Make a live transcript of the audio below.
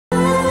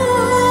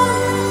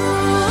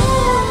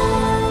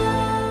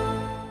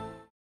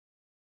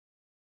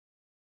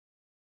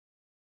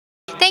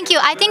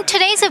I think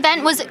today's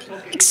event was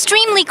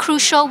extremely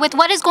crucial with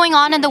what is going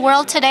on in the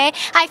world today.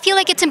 I feel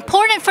like it's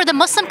important for the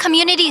Muslim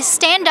community to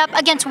stand up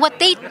against what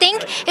they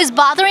think is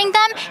bothering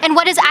them and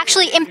what is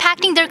actually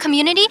impacting their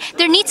community.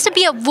 There needs to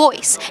be a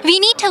voice. We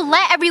need to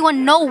let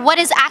everyone know what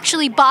is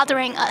actually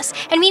bothering us.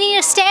 And we need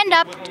to stand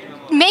up,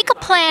 make a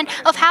plan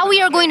of how we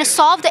are going to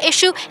solve the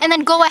issue, and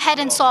then go ahead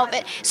and solve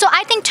it. So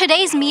I think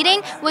today's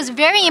meeting was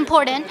very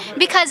important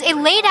because it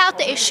laid out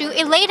the issue,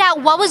 it laid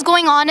out what was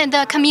going on in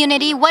the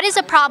community, what is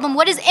a problem,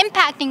 what is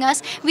impacting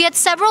us. We had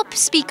several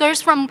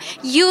speakers from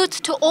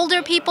youth to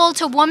older people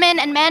to women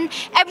and men.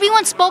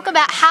 Everyone spoke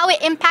about how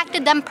it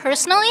impacted them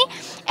personally,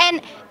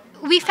 and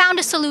we found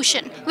a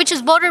solution, which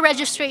is voter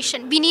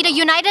registration. We need to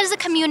unite as a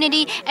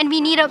community, and we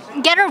need to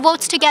get our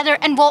votes together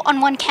and vote on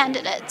one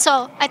candidate.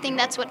 So I think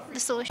that's what the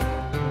solution.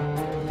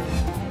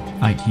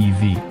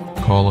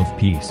 ITV, Call of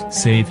Peace,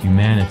 Save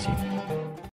Humanity.